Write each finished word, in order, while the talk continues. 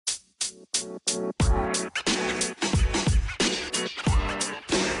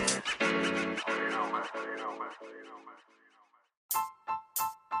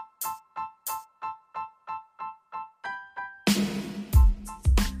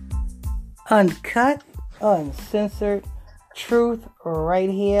Uncut, uncensored truth right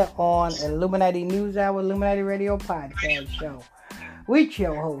here on Illuminati News Hour, Illuminati Radio Podcast Show. With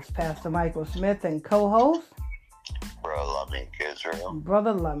your host, Pastor Michael Smith, and co-host,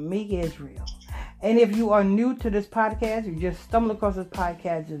 Brother Lamik Israel. And if you are new to this podcast, you just stumbled across this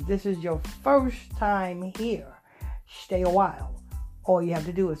podcast, if this is your first time here, stay a while. All you have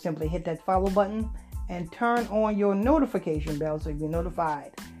to do is simply hit that follow button and turn on your notification bell so you're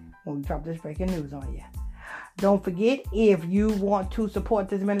notified when we drop this breaking news on you. Don't forget, if you want to support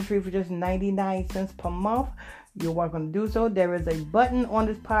this ministry for just 99 cents per month, you're welcome to do so. There is a button on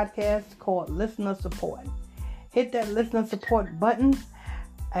this podcast called Listener Support. Hit that Listener Support button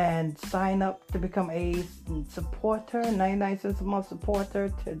and sign up to become a supporter, 99 cents a month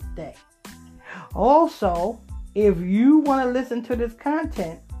supporter today. Also, if you want to listen to this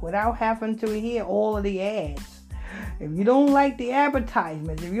content without having to hear all of the ads, if you don't like the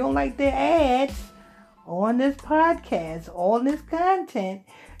advertisements, if you don't like the ads on this podcast, on this content,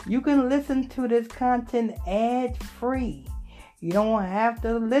 you can listen to this content ad-free. You don't have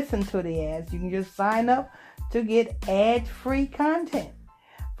to listen to the ads. You can just sign up to get ad-free content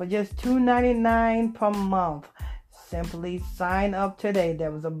for just $2.99 per month. Simply sign up today.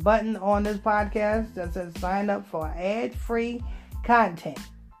 There was a button on this podcast that says sign up for ad-free content.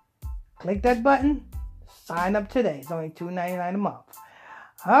 Click that button. Sign up today. It's only $2.99 a month.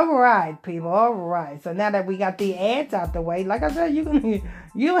 All right, people. All right. So now that we got the ads out the way, like I said, you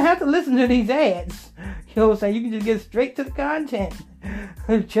don't have to listen to these ads. You know what I'm saying? You can just get straight to the content.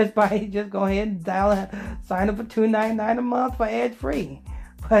 just go ahead and sign up for $2.99 a month for ad free.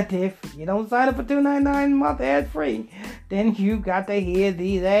 But if you don't sign up for $2.99 a month ad free, then you got to hear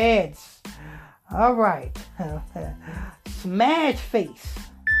these ads. All right. Smash Face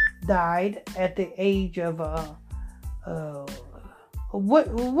died at the age of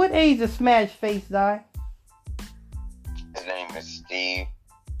what age did Smash Face die? His name is Steve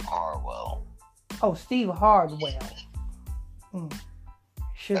Harwell. Oh, Steve Hardwell. That's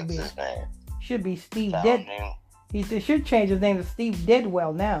his name. Should be Steve Dead. He should change his name to Steve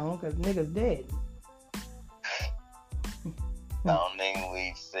Deadwell now, because nigga's dead. Founding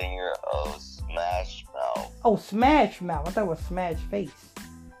lead singer of Smash Mouth. Oh, Smash Mouth. I thought it was Smash Face.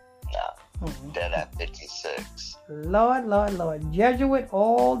 Nah. Dead at 56. Lord. Jesuit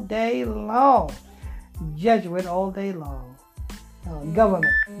all day long. Jesuit all day long.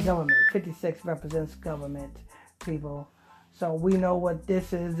 Government. 56 represents government, people. So we know what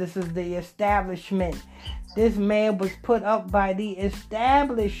this is. This is the establishment. This man was put up by the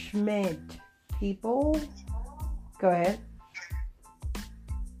establishment, people. Go ahead.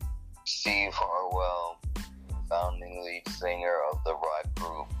 Steve Harwell, founding lead singer of the rock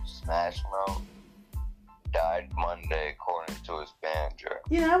group Smash Mouth, died Monday, according to his manager.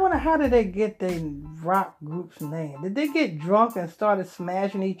 Yeah, I wonder, how did they get the rock group's name? Did they get drunk and started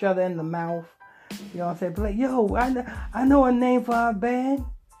smashing each other in the mouth? You know what I'm saying? Like, yo, I know a name for our band.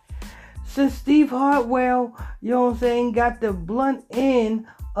 Since Steve Hartwell, you know what I'm saying, got the blunt end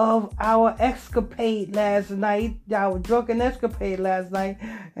of our escapade last night, our drunken escapade last night,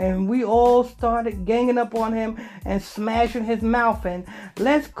 and we all started ganging up on him and smashing his mouth in.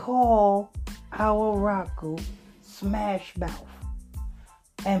 Let's call our rock group Smash Mouth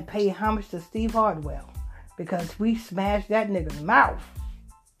and pay homage to Steve Hardwell because we smashed that nigga's mouth.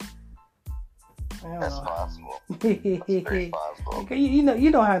 That's possible. That's very possible. You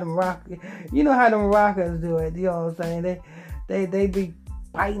know how them rockers do it. You know what I'm saying? They be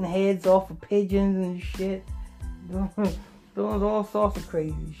biting heads off of pigeons and shit, doing all sorts of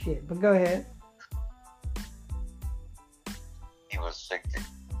crazy shit. But go ahead. He was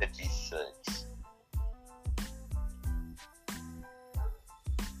 56.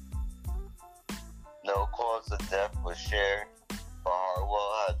 No cause of death was shared, but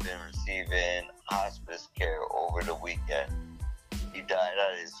Harwell had been receiving hospice care over the weekend. He died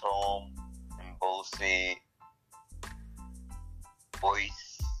at his home in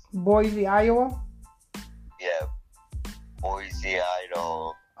Boise, Iowa? Yeah, Boise,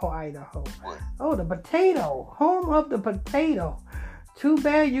 Idaho. Oh, Idaho. Oh, the potato. Home of the potato. Too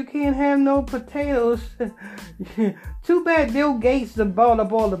bad you can't have no potatoes. Too bad Bill Gates done bought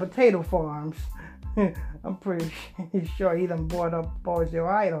up all the potato farms. I'm pretty sure he done bought up Boise,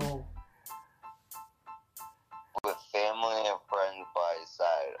 Idaho. With family and friends by his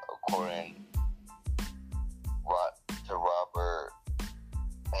side, according to Robert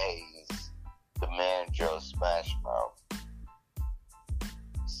Hayes,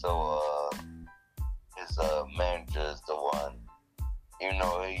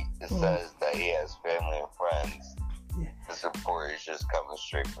 just coming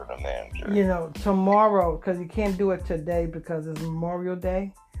straight from the manager. You know, tomorrow, because he can't do it today because it's Memorial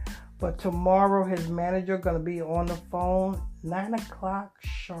Day, but tomorrow his manager going to be on the phone 9 o'clock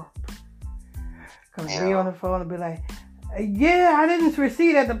sharp. Going to be on the phone and be like, yeah, I didn't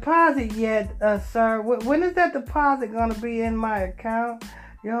receive that deposit yet, sir. When is that deposit going to be in my account?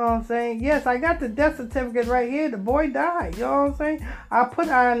 You know what I'm saying? Yes, I got the death certificate right here. The boy died. You know what I'm saying?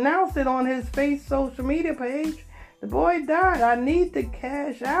 I announced it on his social media page. The boy died. I need to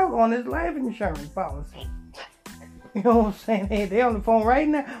cash out on his life insurance policy. You know what I'm saying? They on the phone right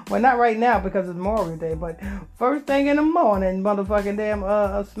now. Well, not right now because it's Memorial Day, but first thing in the morning, motherfucking damn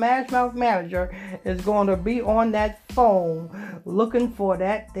Smash Mouth manager is going to be on that phone looking for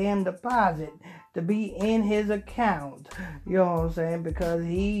that damn deposit to be in his account. You know what I'm saying? Because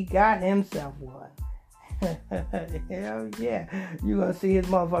he got himself one. Hell yeah. You're going to see his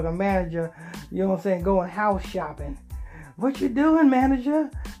motherfucking manager, you know what I'm saying, going house shopping. What you doing,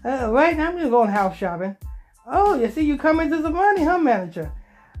 manager? Right now I'm just going house shopping. Oh, you see you come into some money, huh, manager?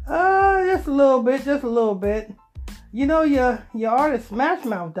 Just a little bit. You know your artist Smash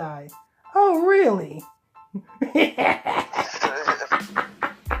Mouth died. Oh, really?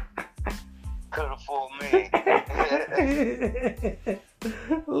 Could have fooled me.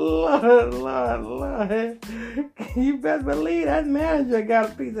 Lord. You better believe that manager got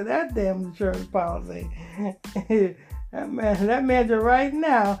a piece of that damn insurance policy. That manager right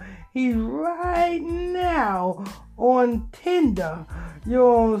now, he's right now on Tinder. You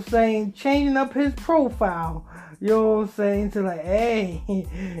know what I'm saying? Changing up his profile. You know what I'm saying? To like, hey,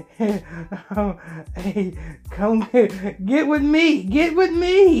 come get with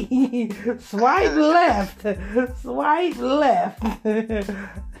me. Swipe left. Lord.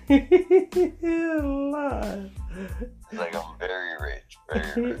 It's like I'm very rich.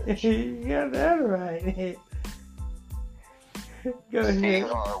 You got that right. Go ahead. Steve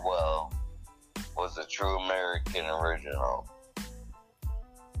Harwell was a true American original.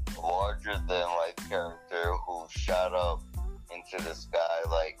 A larger-than-life character who shot up into the sky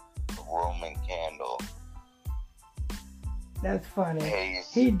like a Roman candle. That's funny.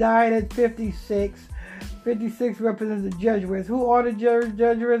 He died at 56. 56 represents the Jesuits. Who are the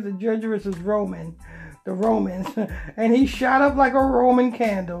Jesuits? The Jesuits is Roman. The Romans. And he shot up like a Roman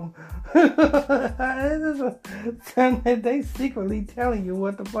candle. They secretly telling you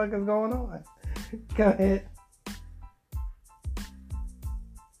what the fuck is going on. Go ahead.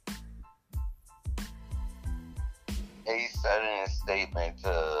 He said in a statement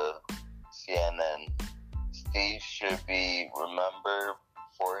to CNN, Steve should be remembered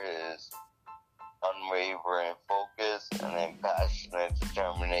for his unwavering focus and impassionate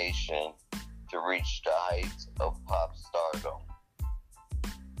determination to reach the heights of pop stardom.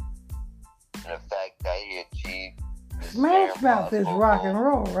 And the fact that he achieved Smash Mouth is rock and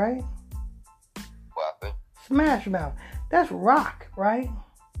roll, right? What? Smash Mouth. That's rock, right?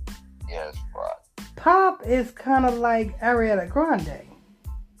 Yeah, it's rock. Pop is kind of like Ariana Grande.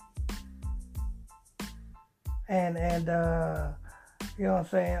 And you know what I'm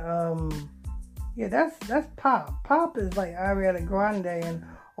saying? Yeah, that's pop. Pop is like Ariana Grande and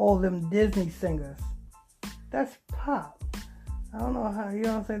all them Disney singers. That's pop. I don't know how, you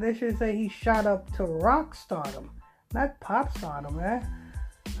know what I'm saying? They should say he shot up to rock stardom, not pop stardom, man.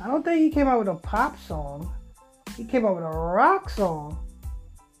 I don't think he came out with a pop song. He came out with a rock song.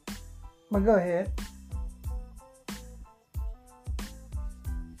 But go ahead.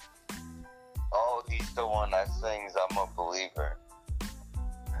 Oh, he's the one that sings I'm a Believer.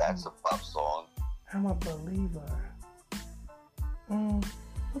 That's a pop song. I'm a Believer. I don't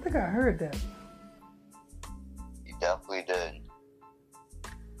think I heard that. You definitely did.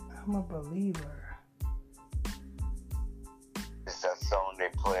 I'm a Believer. It's that song they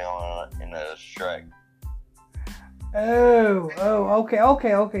play on in a Shrek. Oh,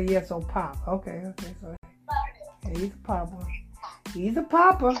 okay. Yeah, so pop. Okay. So yeah, he's a popper. He's a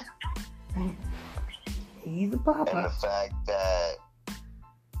popper. He's a popper. And the fact that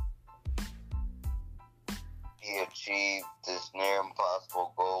he achieved this near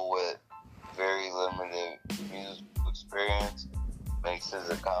impossible goal with very limited musical experience makes his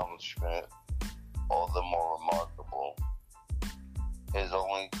accomplishment all the more remarkable. His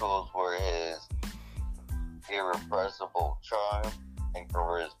only tools were his irrepressible charm and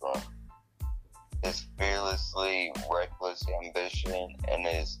charisma, his fearlessly reckless ambition, and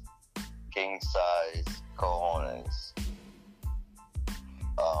his king-size cojones.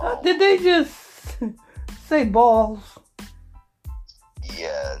 Did they just say balls?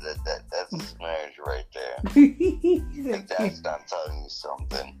 Yeah, that's his marriage right there. If that's not telling you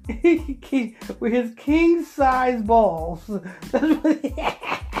something. With his king size balls. That's what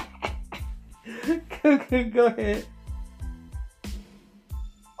Go ahead.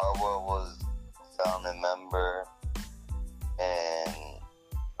 Harwell was founding member in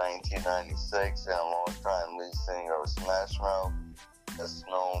 1996 and a long-time lead singer of Smash Mouth, that's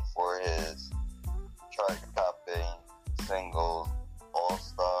known for his chart-topping singles All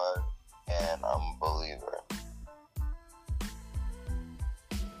Star and Unbeliever.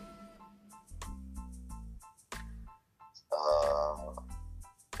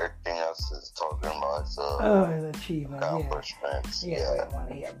 Everything else is talking about his achievement, accomplishments. Yeah, we don't want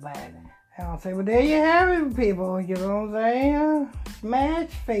to hear about it. I don't say, but there you have it, people. You know what I'm saying? Smash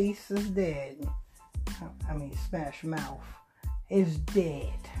Face is dead. I mean, Smash Mouth is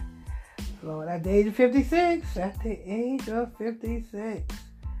dead. Lord, at the age of 56. At the age of 56.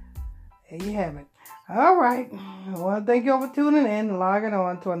 There you have it. All right. Well, thank you all for tuning in and logging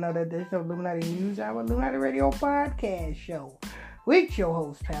on to another edition of Illuminati News Hour, Illuminati Radio Podcast Show with your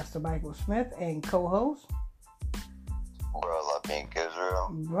host, Pastor Michael Smith, and co-host, Brother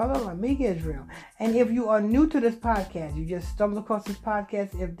Lamik Israel. And if you are new to this podcast, you just stumbled across this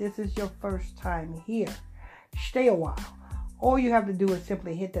podcast, if this is your first time here, stay a while. All you have to do is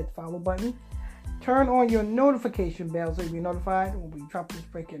simply hit that follow button, turn on your notification bell so you'll be notified when we drop this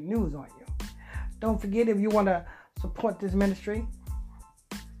breaking news on you. Don't forget, if you want to support this ministry,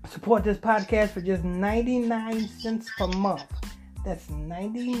 support this podcast for just 99 cents per month. That's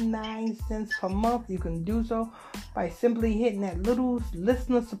 99 cents per month. You can do so by simply hitting that little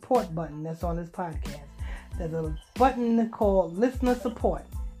listener support button that's on this podcast. There's a button called listener support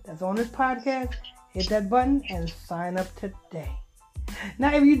that's on this podcast. Hit that button and sign up today.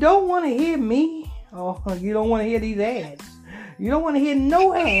 Now, if you don't want to hear me, or you don't want to hear these ads, you don't want to hear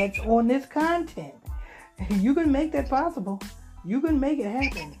no ads on this content, you can make that possible. You can make it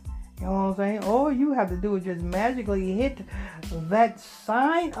happen. You know what I'm saying? All you have to do is just magically hit that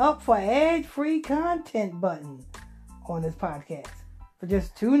sign up for ad-free content button on this podcast. For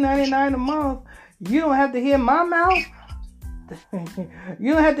just $2.99 a month, you don't have to hear my mouth.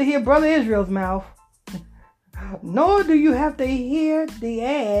 You don't have to hear Brother Israel's mouth. Nor do you have to hear the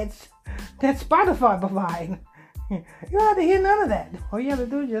ads that Spotify provide. You don't have to hear none of that. All you have to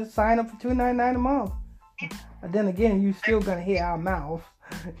do is just sign up for $2.99 a month. But then again, you still gonna hear our mouth.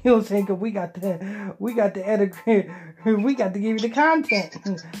 You know what I'm saying? Cause we got to edit, we got to give you the content.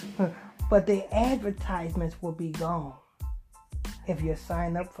 But the advertisements will be gone if you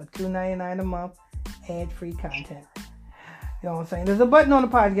sign up for $2.99 a month, ad-free content. You know what I'm saying? There's a button on the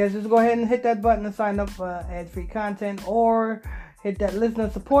podcast. Just go ahead and hit that button to sign up for ad-free content, or hit that listener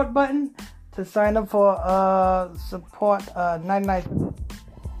support button to sign up for support 99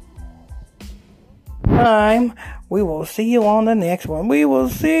 time. We will see you on the next one. We will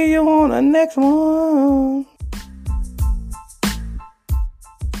see you on the next one.